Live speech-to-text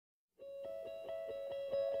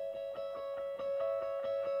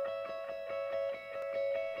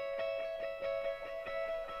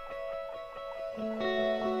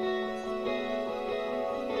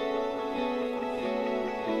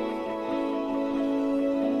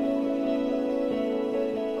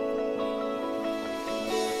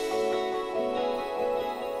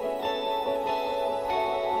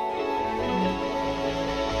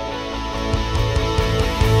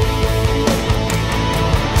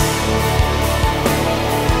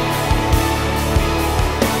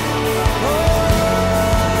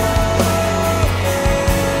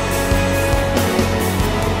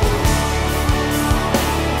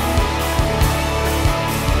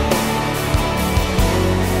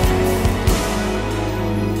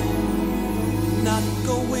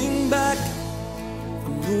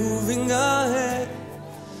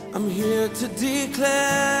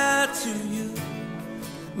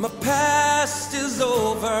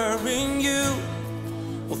over in you.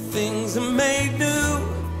 Well, things are made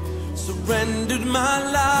new. Surrendered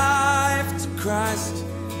my life to Christ.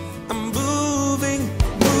 I'm moving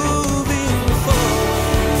forward.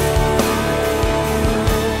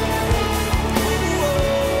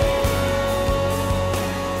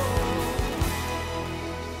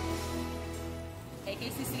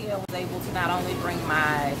 AKCCL was able to not only bring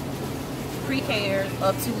my pre-care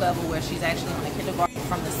up to level where she's actually on a kindergarten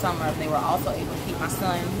from the summer, they were also able to keep my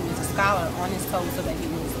son, who is a scholar, on his toes so that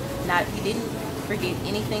he didn't forget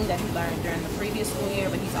anything that he learned during the previous school year,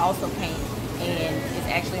 but he's also came and is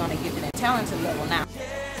actually on a gifted and talented level now.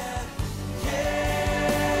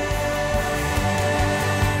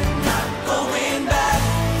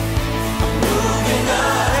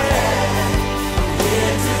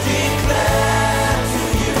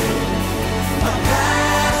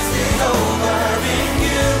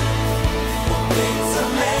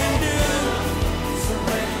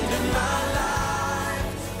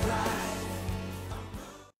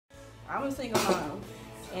 I'm a single mom,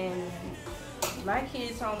 and my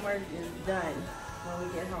kids' homework is done when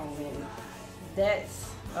we get home, and that's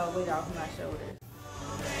a weight off my shoulders.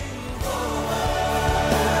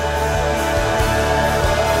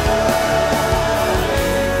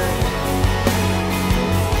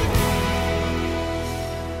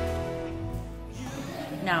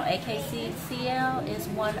 Now, AKCCL is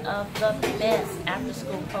one of the best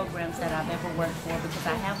after-school programs that I've ever worked for, because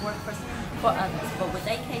I have worked for others. But with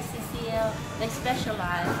AKCCL, they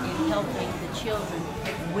specialize in helping the children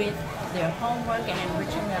with their homework and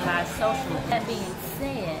enriching their lives socially. That being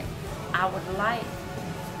said, I would like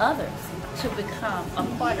others to become a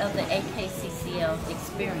part of the AKCCL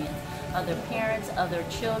experience, other parents, other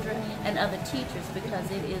children, and other teachers, because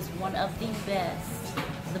it is one of the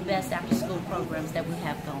best after-school programs that we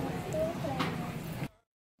have going.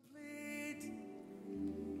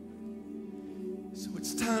 So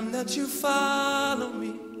it's time that you follow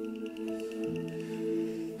me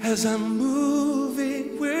as I move.